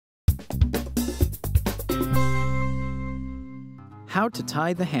How to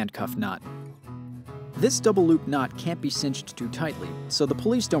tie the handcuff knot. This double loop knot can't be cinched too tightly, so the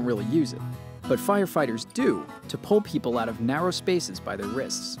police don't really use it, but firefighters do to pull people out of narrow spaces by their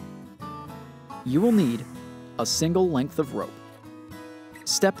wrists. You will need a single length of rope.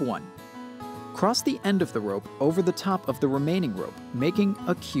 Step 1. Cross the end of the rope over the top of the remaining rope, making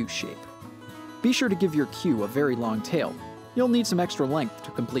a Q shape. Be sure to give your Q a very long tail. You'll need some extra length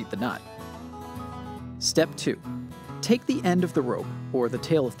to complete the knot. Step 2. Take the end of the rope, or the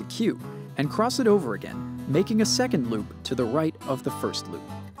tail of the Q, and cross it over again, making a second loop to the right of the first loop.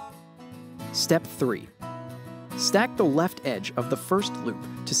 Step 3. Stack the left edge of the first loop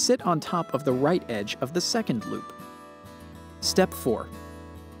to sit on top of the right edge of the second loop. Step 4.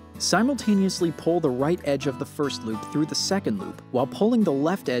 Simultaneously pull the right edge of the first loop through the second loop while pulling the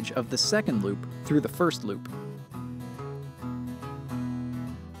left edge of the second loop through the first loop.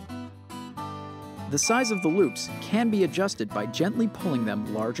 The size of the loops can be adjusted by gently pulling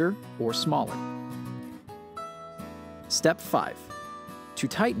them larger or smaller. Step 5. To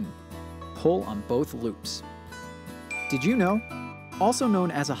tighten, pull on both loops. Did you know? Also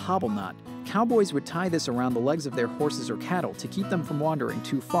known as a hobble knot, cowboys would tie this around the legs of their horses or cattle to keep them from wandering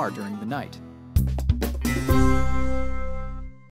too far during the night.